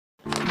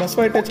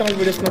Basava IT channel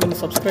videos ನೋಡಲು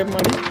subscribe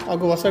ಮಾಡಿ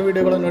ಹಾಗೂ ಹೊಸ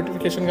ವಿಡಿಯೋಗಳ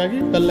ನೋಟಿಫಿಕೇಶನ್ಗಾಗಿ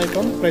ಬೆಲ್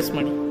ಐಕಾನ್ ಪ್ರೆಸ್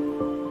ಮಾಡಿ.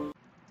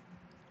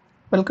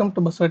 Welcome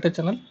to Basava IT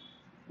channel.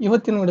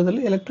 ಇವತ್ತಿನ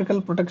ವಿಡಿಯೋದಲ್ಲಿ ಎಲೆಕ್ಟ್ರಿಕಲ್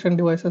ಪ್ರೊಟೆಕ್ಷನ್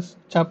ಡಿವೈಸಸ್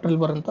ಚಾಪ್ಟರ್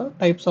ಬರುವಂಥ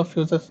ಟೈಪ್ಸ್ ಆಫ್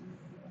ಫ್ಯೂಸಸ್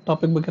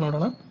ಟಾಪಿಕ್ ಬಗ್ಗೆ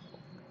ನೋಡೋಣ.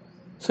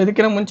 ಸೊ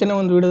ಇದಕ್ಕಿಂತ ಮುಂಚಿನ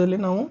ಒಂದು ವಿಡಿಯೋದಲ್ಲಿ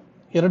ನಾವು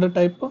ಎರಡು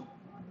ಟೈಪ್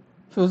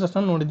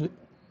ಫ್ಯೂಸಸ್ನ ನೋಡಿದ್ವಿ,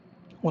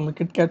 ಒಂದು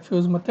ಕಿಟ್ ಕ್ಯಾಟ್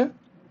ಫ್ಯೂಸ್ ಮತ್ತು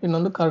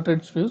ಇನ್ನೊಂದು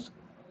ಕಾರ್ಟ್ರಿಡ್ಜ್ ಫ್ಯೂಸ್.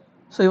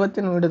 ಸೊ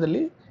ಇವತ್ತಿನ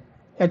ವಿಡಿಯೋದಲ್ಲಿ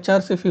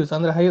HRC ಫ್ಯೂಸ್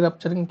ಅಂದರೆ ಹೈ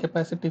ರಪ್ಚರಿಂಗ್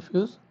ಕೆಪಾಸಿಟಿ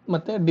ಫ್ಯೂಸ್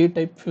ಮತ್ತು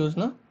D-Type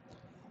ಫ್ಯೂಸ್ನ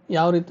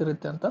ಯಾವ ರೀತಿ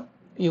ಇರುತ್ತೆ ಅಂತ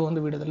ಈ ಒಂದು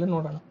ವಿಡಿಯೋದಲ್ಲಿ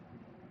ನೋಡೋಣ.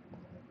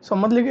 ಸೊ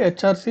ಮೊದಲಿಗೆ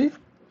HRC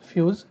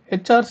fuse.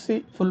 HRC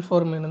full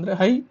form ಏನಂದರೆ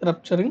high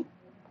ರಪ್ಚರಿಂಗ್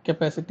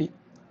capacity.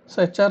 So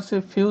HRC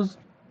fuse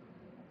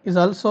is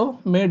also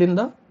made in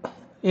the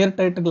air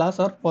tight glass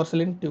R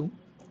ಪಾರ್ಸಲಿನ್ tube.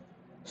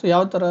 So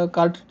ಯಾವ ಥರ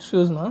ಕಾರ್ಟ್ರಿಡ್ಜ್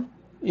ಫ್ಯೂಸ್ನ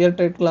ಏರ್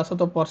ಟೈಟ್ ಗ್ಲಾಸ್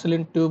ಅಥವಾ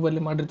ಪಾರ್ಸಲಿನ್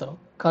ಟ್ಯೂಬಲ್ಲಿ ಮಾಡಿರ್ತಾರೆ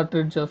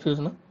ಕಾರ್ಟ್ರಿಡ್ಜ್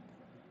ಫ್ಯೂಸ್ನ,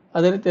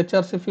 ಅದೇ ರೀತಿ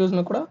HRC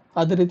ಫ್ಯೂಸ್ನ ಕೂಡ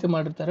ಅದೇ ರೀತಿ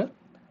ಮಾಡಿರ್ತಾರೆ.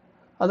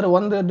 ಆದರೆ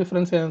ಒಂದು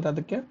ಡಿಫ್ರೆನ್ಸ್ ಏನಂತ,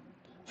 ಅದಕ್ಕೆ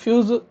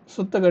ಫ್ಯೂಸ್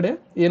ಸುತ್ತಗಡೆ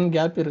ಏನು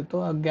ಗ್ಯಾಪ್ ಇರುತ್ತೋ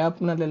ಆ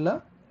ಗ್ಯಾಪ್ನಲ್ಲೆಲ್ಲ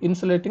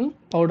ಇನ್ಸುಲೇಟಿಂಗ್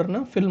ಪೌಡರ್ನ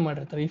ಫಿಲ್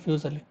ಮಾಡಿರ್ತಾರೆ ಈ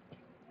ಫ್ಯೂಸಲ್ಲಿ.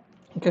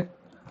 ಓಕೆ,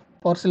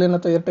 ಪಾರ್ಸಲಿನ್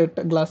ಅಥವಾ ಏರ್ ಟೈಟ್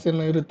ಗ್ಲಾಸ್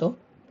ಏನು ಇರುತ್ತೋ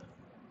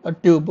ಆ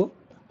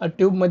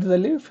ಟ್ಯೂಬ್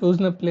ಮಧ್ಯದಲ್ಲಿ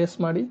ಫ್ಯೂಸ್ನ ಪ್ಲೇಸ್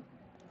ಮಾಡಿ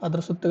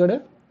ಅದರ ಸುತ್ತಗಡೆ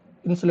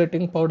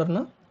ಇನ್ಸುಲೇಟಿಂಗ್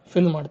ಪೌಡರ್ನ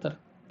ಫಿಲ್ ಮಾಡ್ತಾರೆ.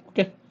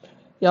 ಓಕೆ,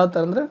 ಯಾವ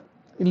ಥರ ಅಂದರೆ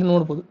ಇಲ್ಲಿ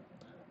ನೋಡ್ಬೋದು.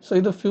 ಸೊ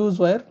ಇದು ಫ್ಯೂಸ್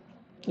ವೈರ್,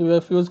 ಇವೆ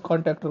ಫ್ಯೂಸ್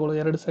ಕಾಂಟ್ಯಾಕ್ಟರ್ಗಳು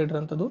ಎರಡು ಸೈಡ್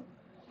ಇರೋಂಥದ್ದು.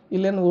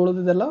 ಇಲ್ಲೇನು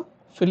ಉಳಿದಿದೆಲ್ಲ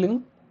ಫಿಲ್ಲಿಂಗ್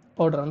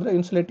ಪೌಡರ್ ಅಂದರೆ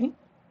ಇನ್ಸುಲೇಟಿಂಗ್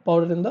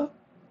ಪೌಡರಿಂದ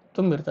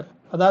ತುಂಬಿರ್ತಾರೆ.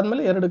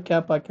 ಅದಾದಮೇಲೆ ಎರಡು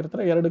ಕ್ಯಾಪ್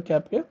ಹಾಕಿರ್ತಾರೆ, ಎರಡು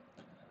ಕ್ಯಾಪ್ಗೆ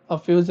ಆ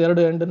ಫ್ಯೂಸ್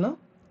ಎರಡು ಎಂಡನ್ನು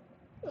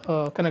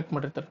ಕನೆಕ್ಟ್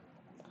ಮಾಡಿರ್ತಾರೆ.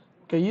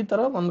 ಓಕೆ, ಈ ಥರ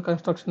ಒಂದು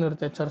ಕನ್ಸ್ಟ್ರಕ್ಷನ್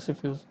ಇರುತ್ತೆ HRC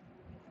ಫ್ಯೂಸ್.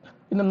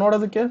 ಇನ್ನು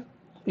ನೋಡೋದಕ್ಕೆ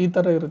ಈ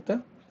ಥರ ಇರುತ್ತೆ.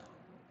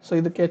 ಸೊ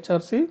ಇದಕ್ಕೆ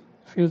HRC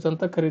ಫ್ಯೂಸ್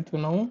ಅಂತ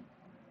ಕರಿತೀವಿ ನಾವು.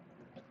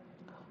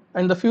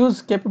 And the fuse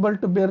capable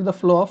to bear the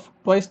flow of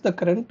twice the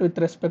current with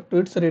respect to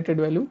it's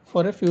rated value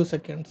for A few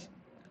seconds.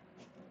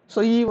 So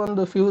ಈ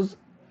ಒಂದು ಫ್ಯೂಸ್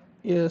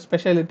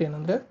ಸ್ಪೆಷಾಲಿಟಿ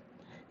ಏನಂದರೆ,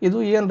 ಇದು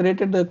ಏನು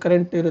ರೇಟೆಡ್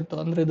ಕರೆಂಟ್ ಇರುತ್ತೋ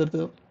ಅಂದರೆ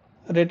ಇದ್ರದ್ದು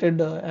ರೇಟೆಡ್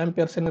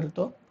ಆ್ಯಂಪಿಯರ್ಸ್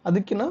ಏನಿರುತ್ತೋ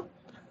ಅದಕ್ಕಿಂತ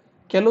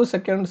ಕೆಲವು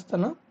ಸೆಕೆಂಡ್ಸ್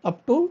ತನಕ ಅಪ್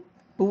ಟು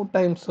 2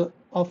 times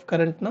ಆಫ್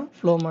ಕರೆಂಟ್ನ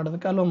ಫ್ಲೋ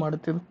ಮಾಡೋದಕ್ಕೆ ಅಲೋ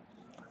ಮಾಡುತ್ತಿದ್ದು.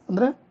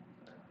 ಅಂದರೆ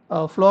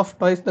flow of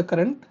twice the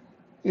current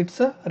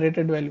it's a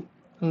rated value.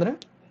 ಅಂದರೆ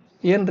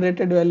ಏನು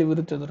ರೇಟೆಡ್ ವ್ಯಾಲ್ಯೂ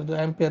ಇರುತ್ತೆ ಅದರದ್ದು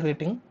ಆ್ಯಂಪಿಯರ್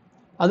ರೇಟಿಂಗ್,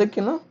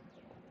 ಅದಕ್ಕಿಂತ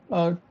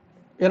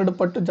 2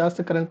 ಪಟ್ಟು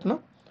ಜಾಸ್ತಿ ಕರೆಂಟ್ನ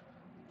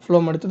ಫ್ಲೋ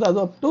ಮಾಡ್ತಿದ್ದು.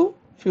 ಅದು ಅಪ್ ಟು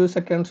ಫ್ಯೂ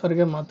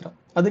ಸೆಕೆಂಡ್ಸ್ವರೆಗೆ ಮಾತ್ರ.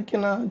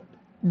 ಅದಕ್ಕಿಂತ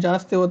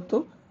ಜಾಸ್ತಿ ಹೊತ್ತು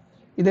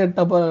ಇದೇ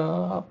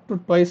up to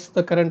twice the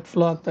current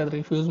flow ಆಗ್ತಾಯಿದ್ರೆ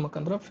ಈ ಫ್ಯೂಸ್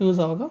ಮುಖಾಂತರ ಫ್ಯೂಸ್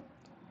ಆವಾಗ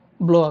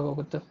ಬ್ಲೋ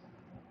ಆಗೋಗುತ್ತೆ.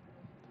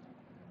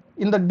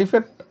 If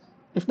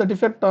the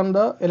defect on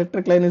the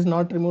electric line is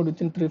not removed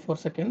within 3-4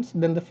 seconds,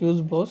 then the fuse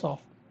blows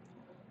of.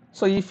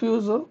 So ಈ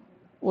ಫ್ಯೂಸು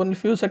ಒಂದು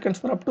ಫ್ಯೂ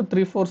ಸೆಕೆಂಡ್ಸ್ ಅಪ್ ಟು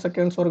 3-4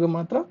 secondsವರೆಗೆ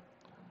ಮಾತ್ರ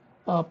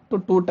up to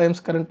 2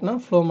 times ಕರೆಂಟ್ನ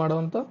flow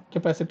ಮಾಡುವಂಥ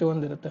capacity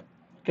ಒಂದಿರುತ್ತೆ.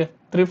 Okay,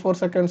 3-4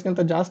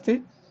 secondsಗಿಂತ ಜಾಸ್ತಿ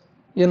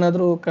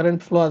ಏನಾದರೂ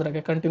current flow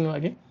ಆದ್ರಾಗೆ continue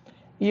ಆಗಿ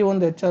ಈ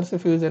ಒಂದು HRC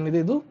ಫ್ಯೂಸ್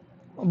ಏನಿದೆ ಇದು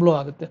ಬ್ಲೋ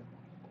ಆಗುತ್ತೆ.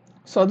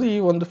 ಸೊ ಅದು ಈ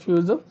ಒಂದು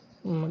ಫ್ಯೂಸು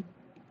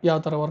ಯಾವ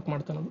ಥರ ವರ್ಕ್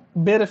ಮಾಡ್ತಾ ಅನ್ನೋದು.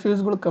 ಬೇರೆ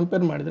ಫ್ಯೂಸ್ಗಳು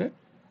ಕಂಪೇರ್ ಮಾಡಿದರೆ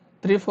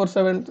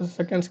 3-4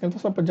 secondsಗಿಂತ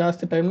ಸ್ವಲ್ಪ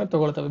ಜಾಸ್ತಿ ಟೈಮ್ನ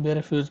ತೊಗೊಳ್ತವೆ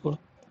ಬೇರೆ ಫ್ಯೂಸ್ಗಳು.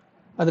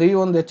 ಆದರೆ ಈ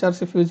ಒಂದು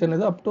HRC ಫ್ಯೂಸ್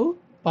ಏನಿದೆ ಅಪ್ ಟು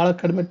ಭಾಳ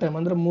ಕಡಿಮೆ ಟೈಮ್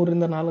ಅಂದರೆ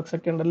 3-4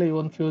 ಸೆಕೆಂಡಲ್ಲಿ ಈ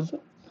ಒಂದು ಫ್ಯೂಸ್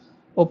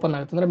ಓಪನ್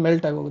ಆಗುತ್ತೆ, ಅಂದರೆ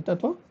ಮೆಲ್ಟ್ ಆಗಿ ಹೋಗುತ್ತೆ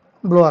ಅಥವಾ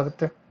ಬ್ಲೋ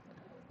ಆಗುತ್ತೆ.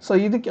 ಸೊ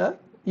ಇದಕ್ಕೆ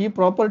ಈ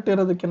ಪ್ರಾಪರ್ಟಿ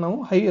ಇರೋದಕ್ಕೆ ನಾವು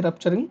ಹೈ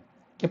ರಪ್ಚರಿಂಗ್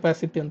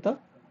ಕೆಪಾಸಿಟಿ ಅಂತ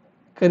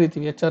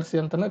ಕರಿತೀವಿ, HRC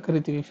ಅಂತಲೇ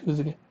ಕರಿತೀವಿ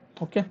ಫ್ಯೂಸ್ಗೆ.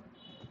 Okay,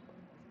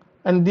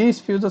 and these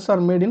fuses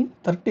are made in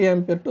 30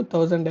 ampere to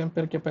 1000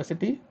 ampere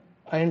capacity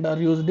and are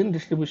used in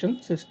distribution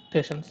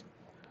stations.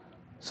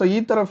 So ಈ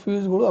ಥರ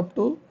ಫ್ಯೂಸ್ಗಳು ಅಪ್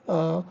ಟು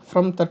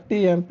ಫ್ರಮ್ 30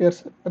 amperes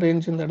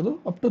ರೇಂಜಿಂದ ಹಿಡಿದು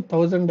ಅಪ್ ಟು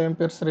 1000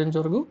 amperes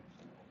ರೇಂಜ್ವರೆಗೂ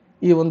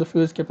ಈ ಒಂದು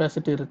ಫ್ಯೂಸ್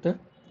ಕೆಪಾಸಿಟಿ ಇರುತ್ತೆ.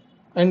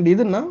 ಆ್ಯಂಡ್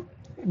ಇದನ್ನು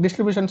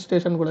ಡಿಸ್ಟ್ರಿಬ್ಯೂಷನ್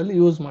ಸ್ಟೇಷನ್ಗಳಲ್ಲಿ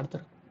ಯೂಸ್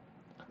ಮಾಡ್ತಾರೆ.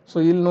 ಸೊ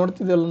ಇಲ್ಲಿ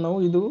ನೋಡ್ತಿದ್ದೆಲ್ಲ ನಾವು,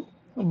 ಇದು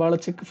ಭಾಳ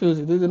ಚಿಕ್ಕ ಫ್ಯೂಸ್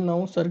ಇದು. ಇದನ್ನು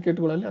ನಾವು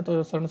ಸರ್ಕ್ಯೂಟ್ಗಳಲ್ಲಿ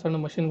ಅಥವಾ ಸಣ್ಣ ಸಣ್ಣ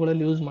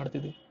ಮಷಿನ್ಗಳಲ್ಲಿ ಯೂಸ್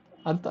ಮಾಡ್ತಿದ್ದೀವಿ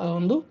ಅಂತ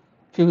ಒಂದು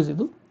ಫ್ಯೂಸ್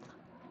ಇದು.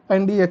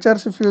 ಆ್ಯಂಡ್ ಈ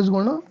HRC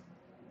ಫ್ಯೂಸ್ಗಳನ್ನ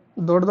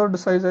ದೊಡ್ಡ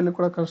ಸೈಜಲ್ಲಿ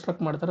ಕೂಡ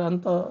ಕನ್ಸ್ಟ್ರಕ್ಟ್ ಮಾಡ್ತಾರೆ.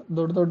 ಅಂಥ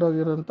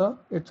ದೊಡ್ಡದಾಗಿರೋಂಥ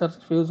HRC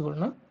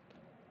ಫ್ಯೂಸ್ಗಳನ್ನ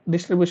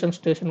ಡಿಸ್ಟ್ರಿಬ್ಯೂಷನ್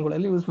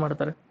ಸ್ಟೇಷನ್ಗಳಲ್ಲಿ ಯೂಸ್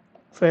ಮಾಡ್ತಾರೆ.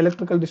 ಸೊ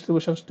ಎಲೆಕ್ಟ್ರಿಕಲ್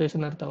ಡಿಸ್ಟ್ರಿಬ್ಯೂಷನ್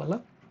ಸ್ಟೇಷನ್ ಇರ್ತಾವಲ್ಲ,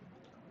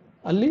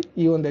 ಅಲ್ಲಿ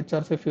ಈ ಒಂದು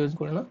HRC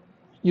ಫ್ಯೂಸ್ಗಳನ್ನ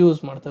ಯೂಸ್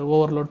ಮಾಡ್ತಾರೆ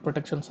ಓವರ್ಲೋಡ್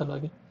ಪ್ರೊಟೆಕ್ಷನ್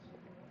ಸಲುವಾಗಿ.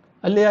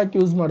 ಅಲ್ಲಿ ಯಾಕೆ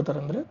ಯೂಸ್ ಮಾಡ್ತಾರೆ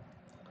ಅಂದರೆ,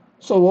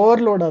 ಸೊ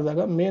ಓವರ್ಲೋಡ್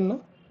ಆದಾಗ ಮೇನ್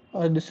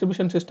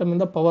ಡಿಸ್ಟ್ರಿಬ್ಯೂಷನ್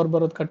ಸಿಸ್ಟಮಿಂದ ಪವರ್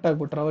ಬರೋದು ಕಟ್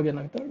ಆಗಿಬಿಟ್ರೆ ಅವಾಗ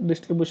ಏನಾಗುತ್ತೆ,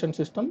 ಡಿಸ್ಟ್ರಿಬ್ಯೂಷನ್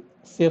ಸಿಸ್ಟಮ್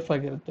ಸೇಫ್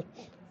ಆಗಿರುತ್ತೆ.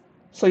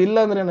 ಸೊ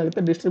ಇಲ್ಲಾಂದರೆ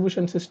ಏನಾಗುತ್ತೆ,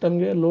 ಡಿಸ್ಟ್ರಿಬ್ಯೂಷನ್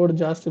ಸಿಸ್ಟಮ್ಗೆ ಲೋಡ್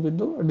ಜಾಸ್ತಿ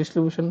ಬಿದ್ದು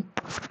ಡಿಸ್ಟ್ರಿಬ್ಯೂಷನ್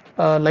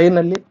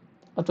ಲೈನಲ್ಲಿ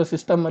ಅಥವಾ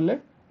ಸಿಸ್ಟಮಲ್ಲೇ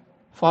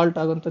ಫಾಲ್ಟ್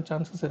ಆಗೋಂಥ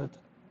ಚಾನ್ಸಸ್ ಇರುತ್ತೆ.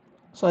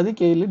 ಸೊ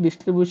ಅದಕ್ಕೆ ಇಲ್ಲಿ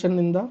ಡಿಸ್ಟ್ರಿಬ್ಯೂಷನ್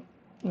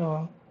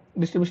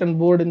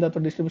ಬೋರ್ಡಿಂದ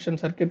ಅಥವಾ ಡಿಸ್ಟ್ರಿಬ್ಯೂಷನ್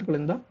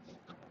ಸರ್ಕ್ಯೂಟ್ಗಳಿಂದ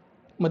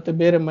ಮತ್ತು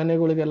ಬೇರೆ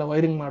ಮನೆಗಳಿಗೆಲ್ಲ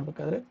ವೈರಿಂಗ್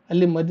ಮಾಡಬೇಕಾದ್ರೆ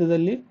ಅಲ್ಲಿ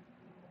ಮಧ್ಯದಲ್ಲಿ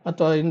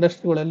ಅಥವಾ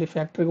ಇಂಡಸ್ಟ್ರಿಗಳಲ್ಲಿ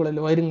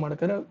ಫ್ಯಾಕ್ಟ್ರಿಗಳಲ್ಲಿ ವೈರಿಂಗ್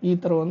ಮಾಡ್ಬೇಕಾದ್ರೆ ಈ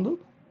ಥರ ಒಂದು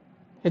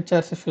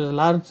HRC ಫ್ಯೂಸ್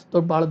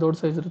ಭಾಳ ದೊಡ್ಡ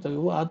ಸೈಜ್ ಇರ್ತವೆ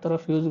ಇವು, ಆ ಥರ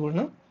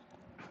ಫ್ಯೂಸ್ಗಳನ್ನ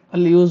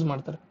ಅಲ್ಲಿ ಯೂಸ್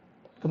ಮಾಡ್ತಾರೆ.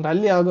 ಯಾಕಂದರೆ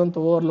ಅಲ್ಲಿ ಆಗೋಂಥ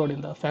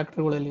ಓವರ್ಲೋಡಿಂದ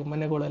ಫ್ಯಾಕ್ಟ್ರಿಗಳಲ್ಲಿ,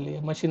 ಮನೆಗಳಲ್ಲಿ,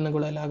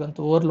 ಮಷಿನ್ಗಳಲ್ಲಿ ಆಗೋಂಥ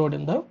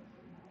ಓವರ್ಲೋಡಿಂದ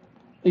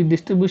ಈ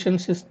ಡಿಸ್ಟ್ರಿಬ್ಯೂಷನ್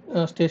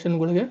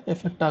ಸ್ಟೇಷನ್ಗಳಿಗೆ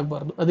ಎಫೆಕ್ಟ್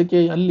ಆಗಬಾರ್ದು. ಅದಕ್ಕೆ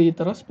ಅಲ್ಲಿ ಈ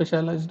ಥರ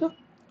ಸ್ಪೆಷಲೈಸ್ಡ್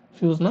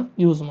ಫ್ಯೂಸ್ನ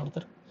ಯೂಸ್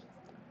ಮಾಡ್ತಾರೆ.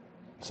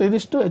 ಸೊ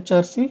ಇದಿಷ್ಟು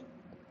HRC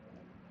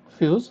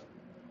fuse.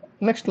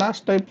 Next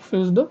last type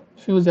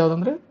fuse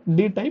ಯಾವುದಂದರೆ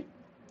D type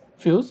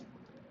fuse.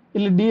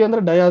 ಇಲ್ಲಿ ಡಿ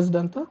ಅಂದರೆ ಡಯಾಸ್ಡ್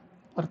ಅಂತ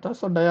ಅರ್ಥ.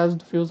 ಸೊ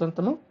ಡಯಾಸ್ಡ್ ಫ್ಯೂಸ್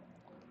ಅಂತಲೂ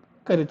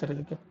ಕರೀತಾರೆ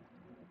ಇದಕ್ಕೆ.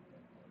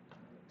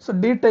 So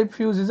D type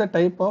fuse is a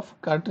type of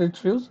ಕಾರ್ಟ್ರಿಡ್ಜ್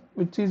fuse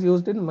which is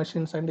used in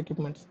machines and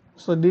equipments.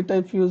 So D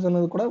type fuse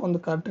ಅನ್ನೋದು ಕೂಡ ಒಂದು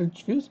ಕಾರ್ಟ್ರಿಡ್ಜ್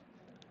ಫ್ಯೂಸ್.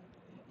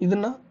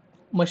 ಇದನ್ನು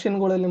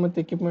ಮಷಿನ್ಗಳಲ್ಲಿ ಮತ್ತು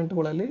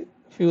ಎಕ್ವಿಪ್ಮೆಂಟ್ಗಳಲ್ಲಿ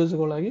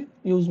ಫ್ಯೂಸ್ಗಳಾಗಿ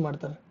ಯೂಸ್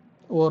ಮಾಡ್ತಾರೆ,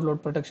 ಓವರ್ಲೋಡ್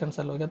ಪ್ರೊಟೆಕ್ಷನ್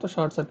ಸಲುವಾಗಿ ಅಥವಾ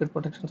ಶಾರ್ಟ್ ಸರ್ಕ್ಯೂಟ್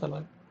ಪ್ರೊಟೆಕ್ಷನ್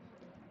ಸಲುವಾಗಿ.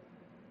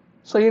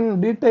 So in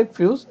D type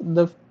fuse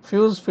the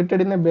fuse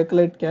fitted in a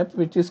Bakelite cap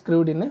which is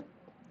screwed in a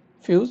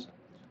fuse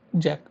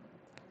Jack.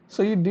 So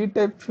ಈ ಡಿ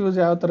ಟೈಪ್ ಫ್ಯೂಸ್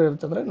ಯಾವ ಥರ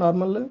ಇರುತ್ತೆ ಅಂದರೆ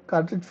ನಾರ್ಮಲ್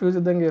ಕಾರ್ಟ್ರಿಡ್ಜ್ ಫ್ಯೂಸ್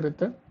ಇದ್ದಂಗೆ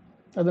ಇರುತ್ತೆ.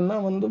 ಅದನ್ನು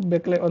ಒಂದು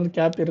ಒಂದು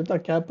ಕ್ಯಾಪ್ ಇರುತ್ತೆ,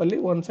 ಆ ಕ್ಯಾಪಲ್ಲಿ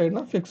ಒಂದು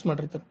ಸೈಡ್ನ ಫಿಕ್ಸ್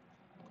ಮಾಡಿರ್ತಾರೆ,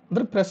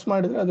 ಅಂದರೆ ಪ್ರೆಸ್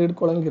ಮಾಡಿದರೆ ಅದು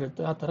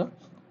ಹಿಡ್ಕೊಳ್ಳೋಂಗಿರುತ್ತೆ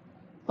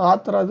ಆ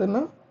ಥರ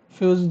ಅದನ್ನು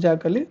ಫ್ಯೂಸ್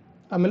ಜಾಕಲ್ಲಿ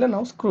ಆಮೇಲೆ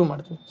ನಾವು ಸ್ಕ್ರೂ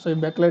ಮಾಡ್ತೀವಿ. ಸೊ ಈ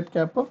ಬ್ಯಾಕ್ಲೈಟ್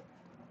ಕ್ಯಾಪು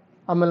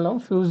ಆಮೇಲೆ ನಾವು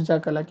ಫ್ಯೂಸ್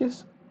ಜಾಕಲ್ಲಿ ಹಾಕಿ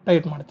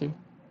ಟೈಟ್ ಮಾಡ್ತೀವಿ.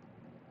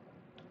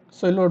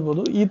 ಸೊ ಇಲ್ಲಿ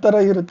ನೋಡ್ಬೋದು ಈ ಥರ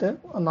ಇರುತ್ತೆ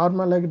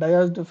ನಾರ್ಮಲ್ ಆಗಿ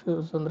ಡಯಾಸ್ಡ್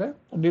ಫ್ಯೂಸ್ ಅಂದರೆ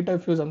ಡಿ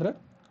ಟೈಪ್ ಫ್ಯೂಸ್ ಅಂದರೆ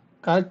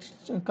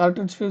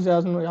ಕಾರ್ಟ್ರಿಡ್ಜ್ ಫ್ಯೂಸ್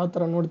ಯಾವ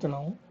ಥರ ನೋಡ್ತೀವಿ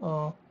ನಾವು,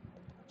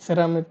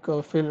 ಸೆರಾಮಿಕ್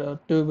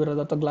ಟ್ಯೂಬ್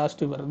ಇರೋದು ಅಥವಾ ಗ್ಲಾಸ್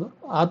ಟ್ಯೂಬ್ ಇರೋದು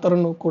ಆ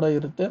ಥರನೂ ಕೂಡ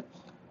ಇರುತ್ತೆ,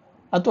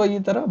 ಅಥವಾ ಈ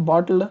ಥರ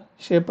ಬಾಟಲ್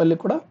ಶೇಪಲ್ಲಿ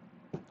ಕೂಡ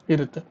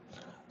ಇರುತ್ತೆ.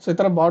 ಸೊ ಈ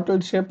ಥರ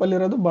ಬಾಟಲ್ ಶೇಪಲ್ಲಿ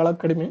ಇರೋದು ಭಾಳ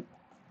ಕಡಿಮೆ.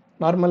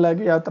 ನಾರ್ಮಲ್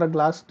ಆಗಿ ಯಾವ ಥರ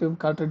ಗ್ಲಾಸ್ ಟ್ಯೂಬ್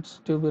ಕಾರ್ಟ್ರಿಡ್ಜ್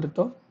ಟ್ಯೂಬ್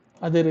ಇರುತ್ತೋ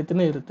ಅದೇ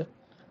ರೀತಿಯೇ ಇರುತ್ತೆ.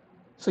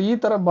 ಸೊ ಈ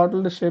ಥರ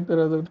ಬಾಟಲ್ ಶೇಪ್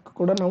ಇರೋದಕ್ಕೆ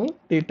ಕೂಡ ನಾವು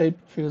ಡಿ ಟೈಪ್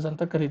ಫ್ಯೂಸ್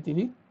ಅಂತ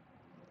ಕರಿತೀವಿ.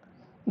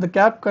 The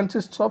cap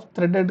consists of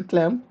threaded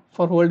clamp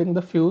for holding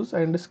the fuse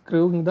and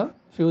ಸ್ಕ್ರೂವಿಂಗ್ the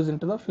fuse in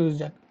to the fuse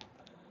Jack.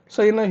 So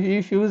ಇನ್ನು ಈ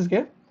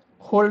ಫ್ಯೂಸ್ಗೆ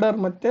ಹೋಲ್ಡರ್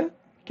ಮತ್ತು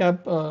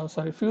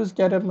ಫ್ಯೂಸ್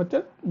ಕ್ಯಾರಿಯರ್ ಮತ್ತು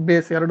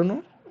ಬೇಸ್ ಎರಡೂ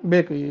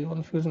ಬೇಕು ಈ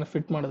ಒಂದು ಫ್ಯೂಸ್ನ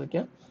ಫಿಟ್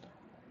ಮಾಡೋದಕ್ಕೆ.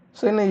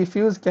 ಸೊ ಇನ್ನು ಈ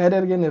ಫ್ಯೂಸ್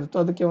ಕ್ಯಾರಿಯರ್ಗೆ ಏನಿರುತ್ತೋ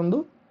ಅದಕ್ಕೆ ಒಂದು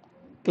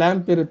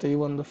ಕ್ಲ್ಯಾಂಪ್ ಇರುತ್ತೆ ಈ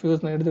ಒಂದು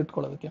ಫ್ಯೂಸ್ನ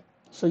ಹಿಡಿದಿಟ್ಕೊಳ್ಳೋದಕ್ಕೆ.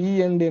 ಸೊ ಈ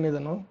ಎಂಡ್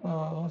ಏನಿದೆನೋ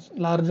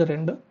ಲಾರ್ಜರ್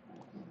ಎಂಡ್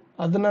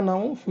ಅದನ್ನು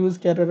ನಾವು ಫ್ಯೂಸ್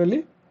ಕ್ಯಾರಿಯರಲ್ಲಿ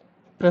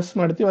ಪ್ರೆಸ್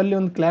ಮಾಡ್ತೀವಿ, ಅಲ್ಲಿ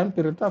ಒಂದು ಕ್ಲ್ಯಾಂಪ್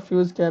ಇರುತ್ತೆ, ಆ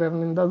ಫ್ಯೂಸ್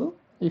ಕ್ಯಾರಿಯರ್ನಿಂದ ಅದು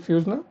ಈ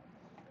ಫ್ಯೂಸ್ನ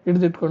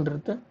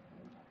ಹಿಡಿದಿಟ್ಕೊಂಡಿರುತ್ತೆ.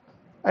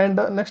 ಆ್ಯಂಡ್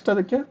ನೆಕ್ಸ್ಟ್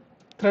ಅದಕ್ಕೆ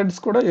ಥ್ರೆಡ್ಸ್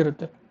ಕೂಡ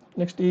ಇರುತ್ತೆ.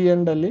 ನೆಕ್ಸ್ಟ್ ಈ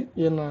ಎಂಡಲ್ಲಿ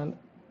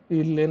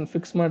ಇಲ್ಲೇನು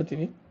ಫಿಕ್ಸ್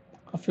ಮಾಡ್ತೀವಿ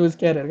ಆ ಫ್ಯೂಸ್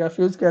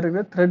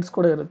ಕ್ಯಾರಿಯರ್ಗೆ ಥ್ರೆಡ್ಸ್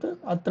ಕೂಡ ಇರುತ್ತೆ.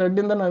 ಆ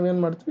ಥ್ರೆಡ್ಡಿಂದ ನಾವೇನು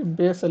ಮಾಡ್ತೀವಿ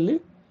ಬೇಸಲ್ಲಿ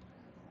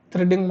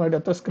ಥ್ರೆಡ್ಡಿಂಗ್ ಮಾಡಿ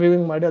ಅಥವಾ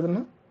ಸ್ಕ್ರೀವಿಂಗ್ ಮಾಡಿ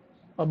ಅದನ್ನು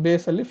ಆ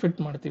ಬೇಸಲ್ಲಿ ಫಿಟ್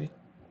ಮಾಡ್ತೀವಿ.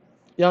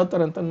 ಯಾವ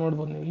ಥರ ಅಂತ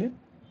ನೋಡ್ಬೋದು ನೀವು ಇಲ್ಲಿ.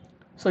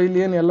 ಸೊ ಇಲ್ಲಿ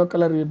ಏನು ಯೆಲ್ಲೋ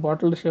ಕಲರ್ ಈ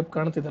ಬಾಟಲ್ ಶೇಪ್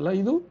ಕಾಣ್ತಿದೆಯಲ್ಲ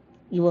ಇದು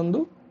ಈ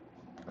ಒಂದು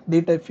ಡಿ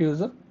ಟೈಪ್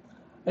ಫ್ಯೂಸ್.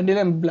 ಆ್ಯಂಡ್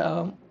ಇಲ್ಲೇನು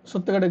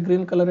ಸುತ್ತಗಡೆ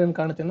ಗ್ರೀನ್ ಕಲರ್ ಏನು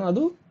ಕಾಣ್ತೀನೋ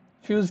ಅದು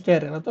ಫ್ಯೂಸ್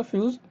ಕ್ಯಾರಿಯರ್ ಅಥವಾ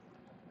ಫ್ಯೂಸ್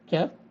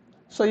ಕ್ಯಾಪ್.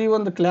 ಸೊ ಈ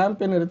ಒಂದು ಕ್ಲ್ಯಾಂಪ್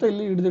ಏನಿರುತ್ತೆ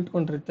ಇಲ್ಲಿ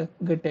ಹಿಡಿದಿಟ್ಕೊಂಡಿರುತ್ತೆ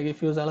ಗಟ್ಟಿಯಾಗಿ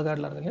ಫ್ಯೂಸ್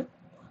ಅಲಗಾಡ್ಲಾರ್ದಂಗೆ.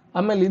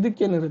 ಆಮೇಲೆ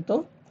ಇದಕ್ಕೇನಿರುತ್ತೋ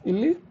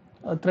ಇಲ್ಲಿ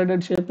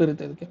ಥ್ರೆಡೆಡ್ ಶೇಪ್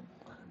ಇರುತ್ತೆ ಇದಕ್ಕೆ.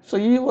 ಸೊ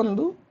ಈ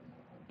ಒಂದು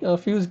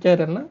ಫ್ಯೂಸ್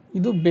ಕ್ಯಾರಿಯರ್ನ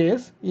ಇದು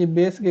ಬೇಸ್, ಈ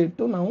ಬೇಸ್ಗೆ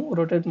ಇಟ್ಟು ನಾವು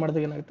ರೊಟೇಟ್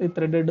ಮಾಡಿದಾಗ ಏನಾಗುತ್ತೆ ಈ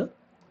ಥ್ರೆಡೆಡ್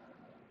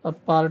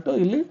ಪಾರ್ಟು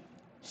ಇಲ್ಲಿ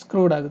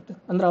ಸ್ಕ್ರೂಡ್ ಆಗುತ್ತೆ,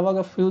 ಅಂದರೆ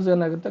ಆವಾಗ ಫ್ಯೂಸ್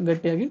ಏನಾಗುತ್ತೆ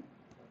ಗಟ್ಟಿಯಾಗಿ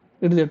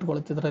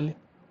ಹಿಡಿದಿಟ್ಕೊಳ್ಳುತ್ತೆ ಇದರಲ್ಲಿ.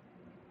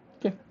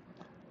 Okay.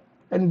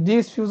 And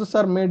these fuses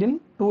are made in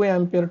 2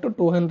 ampere to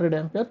 200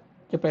 ampere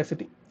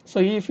capacity. So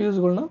ಈ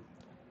ಫ್ಯೂಸ್ಗಳನ್ನ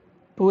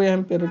 2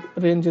 ಆಂಪಿಯರ್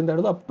ರೇಂಜಿಂದ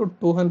ಹಿಡಿದು ಅಪ್ ಟು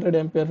 200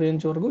 ಆಂಪಿಯರ್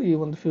ರೇಂಜ್ವರೆಗೂ ಈ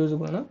ಒಂದು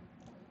ಫ್ಯೂಸ್ಗಳನ್ನ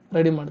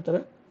ರೆಡಿ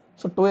ಮಾಡ್ತಾರೆ.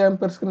 ಸೊ 2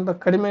 ಆಂಪಿಯರ್ಸ್ಗಿಂತ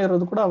ಕಡಿಮೆ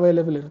ಇರೋದು ಕೂಡ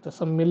ಅವೈಲೇಬಲ್ ಇರುತ್ತೆ.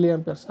 So milli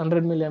amperes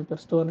 100 milli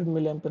amperes 200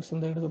 milli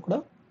ಆಂಪಿಯರ್ಸಿಂದ ಹಿಡಿದು ಕೂಡ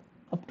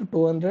ಅಪ್ ಟು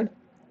 200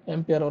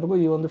 ಆಂಪಿಯರ್ವರೆಗೂ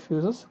ಈ ಒಂದು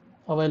ಫ್ಯೂಸಸ್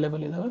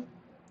ಅವೈಲೇಬಲ್ ಇದ್ದಾವೆ.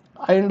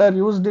 And are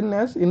used in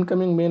as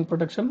incoming main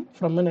protection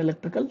from N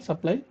electrical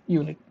supply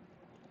unit.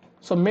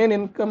 So main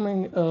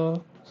incoming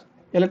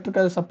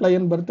electrical supply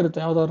ಏನು ಬರ್ತಿರುತ್ತೆ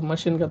ಯಾವುದಾದ್ರು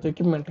ಮಷಿನ್ಗೆ ಅಥವಾ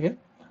ಎಕ್ವಿಪ್ಮೆಂಟ್ಗೆ,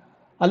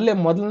 ಅಲ್ಲೇ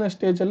ಮೊದಲನೇ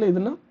ಸ್ಟೇಜಲ್ಲಿ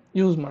ಇದನ್ನು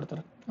ಯೂಸ್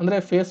ಮಾಡ್ತಾರೆ. ಅಂದರೆ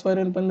ಫೇಸ್ ವೈರ್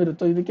ಏನು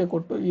ಬಂದಿರುತ್ತೋ ಇದಕ್ಕೆ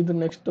ಕೊಟ್ಟು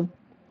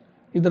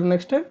ಇದ್ರ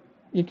ನೆಕ್ಸ್ಟೇ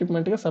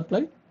ಎಕ್ವಿಪ್ಮೆಂಟ್ಗೆ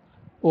ಸಪ್ಲೈ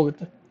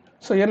ಹೋಗುತ್ತೆ.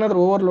 ಸೊ ಏನಾದರೂ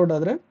ಓವರ್ಲೋಡ್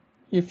ಆದರೆ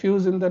ಈ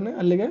ಫ್ಯೂಸಿಂದನೇ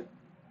ಅಲ್ಲಿಗೆ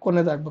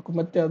ಕೊನೆಯದಾಗಬೇಕು,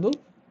 ಮತ್ತು ಅದು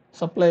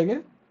ಸಪ್ಲೈಗೆ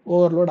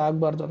ಓವರ್ಲೋಡ್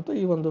ಆಗಬಾರ್ದು ಅಂತ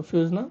ಈ ಒಂದು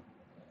ಫ್ಯೂಸ್ನ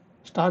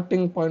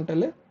ಸ್ಟಾರ್ಟಿಂಗ್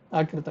ಪಾಯಿಂಟಲ್ಲೇ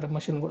ಹಾಕಿರ್ತಾರೆ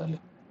ಮಷಿನ್ಗಳಲ್ಲಿ.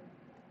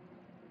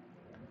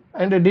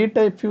 And D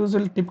type fuse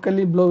will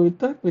typically blow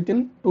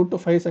within 2 to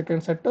 5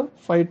 seconds at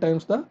 5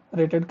 times the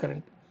rated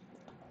current.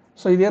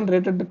 So ಇದೇನು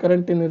ರೇಟೆಡ್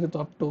ಕರೆಂಟ್ ಏನಿರುತ್ತೋ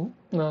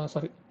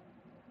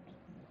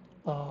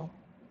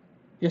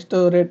ಎಷ್ಟು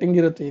ರೇಟಿಂಗ್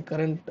ಇರುತ್ತೆ ಈ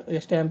ಕರೆಂಟ್,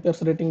 ಎಷ್ಟು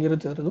ಆಂಪಿಯರ್ಸ್ ರೇಟಿಂಗ್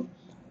ಇರುತ್ತೆ ಅದರದ್ದು,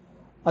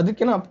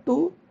 ಅದಕ್ಕಿಂತ ಅಪ್ ಟು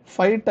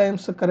 5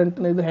 times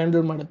ಕರೆಂಟ್ನ ಇದು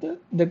ಹ್ಯಾಂಡಲ್ ಮಾಡುತ್ತೆ.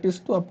 That is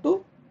to up to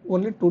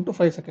only 2 to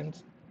 5 seconds.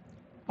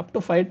 Up to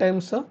 5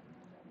 times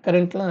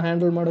ಕರೆಂಟ್ನ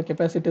ಹ್ಯಾಂಡಲ್ ಮಾಡೋ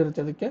ಕೆಪಾಸಿಟಿ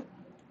ಇರುತ್ತೆ ಅದಕ್ಕೆ.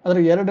 ಆದರೆ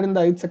 2 to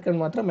 5 ಸೆಕೆಂಡ್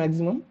ಮಾತ್ರ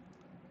ಮ್ಯಾಕ್ಸಿಮಮ್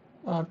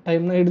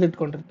ಟೈಮ್ನ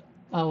ಹಿಡಿದಿಟ್ಕೊಂಡಿರುತ್ತೆ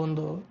ಆ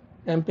ಒಂದು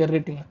ಆಂಪಿಯರ್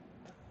ರೇಟಿಂಗ್ನ.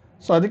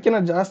 ಸೊ ಅದಕ್ಕಿಂತ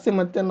ಜಾಸ್ತಿ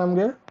ಮತ್ತೆ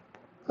ನಮಗೆ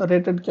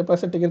ರೇಟೆಡ್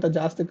ಕೆಪಾಸಿಟಿಗಿಂತ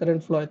ಜಾಸ್ತಿ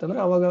ಕರೆಂಟ್ ಫ್ಲೋ ಆಯ್ತು ಅಂದರೆ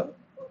ಆವಾಗ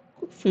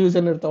ಫ್ಯೂಸ್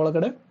ಏನಿರುತ್ತೆ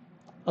ಒಳಗಡೆ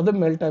ಅದು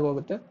ಮೆಲ್ಟ್ ಆಗಿ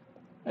ಹೋಗುತ್ತೆ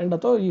ಆ್ಯಂಡ್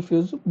ಅಥವಾ ಈ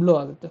ಫ್ಯೂಸ್ ಬ್ಲೋ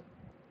ಆಗುತ್ತೆ.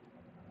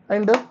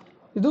 ಆ್ಯಂಡ್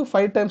ಇದು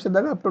 5 times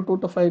ಇದ್ದಾಗ ಅಪ್ ಟು 2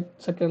 to 5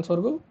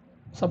 secondsವರೆಗೂ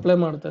ಸಪ್ಲೈ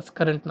ಮಾಡುತ್ತೆ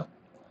ಕರೆಂಟ್ನ.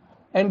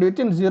 And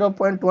within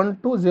 0.1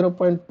 to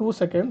 0.2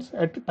 seconds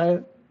at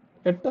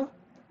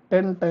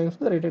 10 times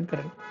the rated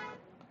current.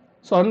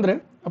 So ಅಂದರೆ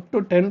ಅಪ್ ಟು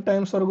 10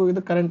 timesವರೆಗೂ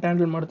ಇದು ಕರೆಂಟ್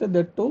ಹ್ಯಾಂಡಲ್ ಮಾಡುತ್ತೆ.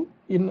 That to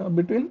in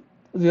between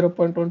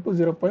 0.1 to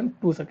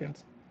 0.2 seconds.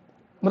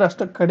 ಅಂದರೆ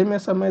ಅಷ್ಟು ಕಡಿಮೆ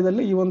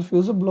ಸಮಯದಲ್ಲಿ ಈ ಒಂದು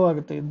ಫ್ಯೂಸು ಬ್ಲೋ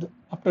ಆಗುತ್ತೆ ಇದು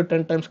ಅಪ್ ಟು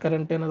 10 times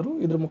ಕರೆಂಟ್ ಏನಾದರೂ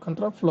ಇದ್ರ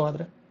ಮುಖಾಂತರ ಫ್ಲೋ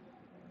ಆದರೆ.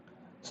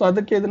 ಸೊ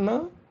ಅದಕ್ಕೆ ಇದನ್ನು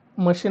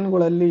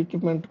ಮಷಿನ್ಗಳಲ್ಲಿ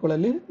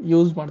ಎಕ್ವಿಪ್ಮೆಂಟ್ಗಳಲ್ಲಿ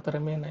ಯೂಸ್ ಮಾಡ್ತಾರೆ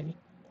ಮೇಯ್ನಾಗಿ.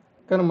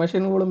 ಯಾಕಂದರೆ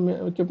ಮಷಿನ್ಗಳು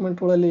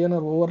ಎಕ್ವಿಪ್ಮೆಂಟ್ಗಳಲ್ಲಿ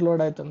ಏನಾದ್ರು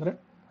ಓವರ್ಲೋಡ್ ಆಯ್ತು ಅಂದರೆ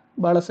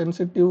ಭಾಳ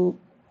ಸೆನ್ಸಿಟಿವ್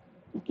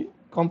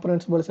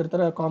ಕಾಂಪೊನೆಂಟ್ಸ್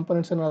ಬಳಸಿರ್ತಾರೆ. ಆ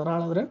ಕಾಂಪೊನೆಂಟ್ಸ್ ಏನಾದ್ರು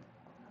ಹಾಳಾದರೆ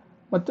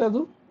ಮತ್ತು ಅದು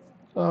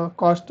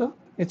ಕಾಸ್ಟ್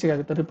ಹೆಚ್ಚಿಗೆ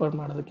ಆಗುತ್ತೆ ರಿಪೇರ್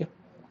ಮಾಡೋದಕ್ಕೆ.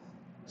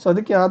 ಸೊ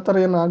ಅದಕ್ಕೆ ಆ ಥರ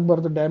ಏನು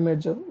ಆಗಬಾರ್ದು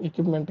ಡ್ಯಾಮೇಜ್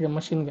ಎಕ್ವಿಪ್ಮೆಂಟ್ಗೆ,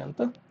 ಮಷಿನ್ಗೆ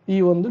ಅಂತ ಈ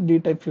ಒಂದು ಡಿ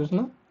ಟೈಪ್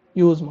ಫ್ಯೂಸ್ನ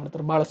ಯೂಸ್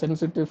ಮಾಡ್ತಾರೆ. ಭಾಳ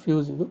ಸೆನ್ಸಿಟಿವ್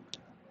ಫ್ಯೂಸ್ ಇದು.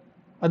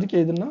 ಅದಕ್ಕೆ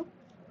ಇದನ್ನು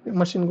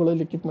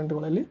ಮಷಿನ್ಗಳಲ್ಲಿ,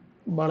 ಎಕ್ವಿಪ್ಮೆಂಟ್ಗಳಲ್ಲಿ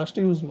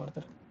ಭಾಳಷ್ಟು ಯೂಸ್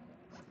ಮಾಡ್ತಾರೆ.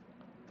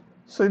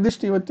 ಸೊ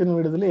ಇದಿಷ್ಟು ಇವತ್ತಿನ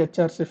ವಿಡಿಯೋದಲ್ಲಿ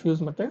HRC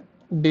ಫ್ಯೂಸ್ ಮತ್ತು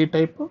ಡಿ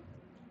ಟೈಪ್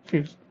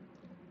ಫ್ಯೂಸ್.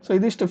 ಸೊ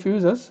ಇದಿಷ್ಟು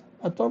ಫ್ಯೂಸಸ್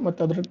ಅಥವಾ ಮತ್ತು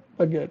ಅದ್ರ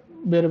ಬಗ್ಗೆ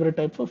ಬೇರೆ ಬೇರೆ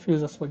ಟೈಪ್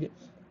ಫ್ಯೂಸಸ್ ಬಗ್ಗೆ.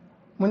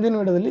 ಮುಂದಿನ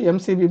ವಿಡಿಯೋದಲ್ಲಿ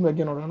MCB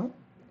ಬಗ್ಗೆ ನೋಡೋಣ.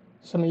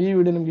 ಸೊ ಈ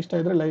ವಿಡಿಯೋ ನಿಮ್ಗೆ ಇಷ್ಟ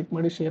ಇದ್ದರೆ ಲೈಕ್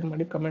ಮಾಡಿ, ಶೇರ್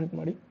ಮಾಡಿ, ಕಮೆಂಟ್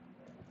ಮಾಡಿ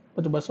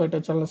ಮತ್ತು ಬಸವ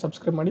ITI ಚಾನಲ್ನ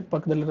ಸಬ್ಸ್ಕ್ರೈಬ್ ಮಾಡಿ,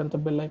 ಪಕ್ಕದಲ್ಲಿರೋಂಥ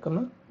ಬೆಲ್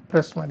ಐಕನ್ನ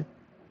ಪ್ರೆಸ್ ಮಾಡಿ.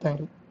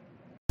 Thank you.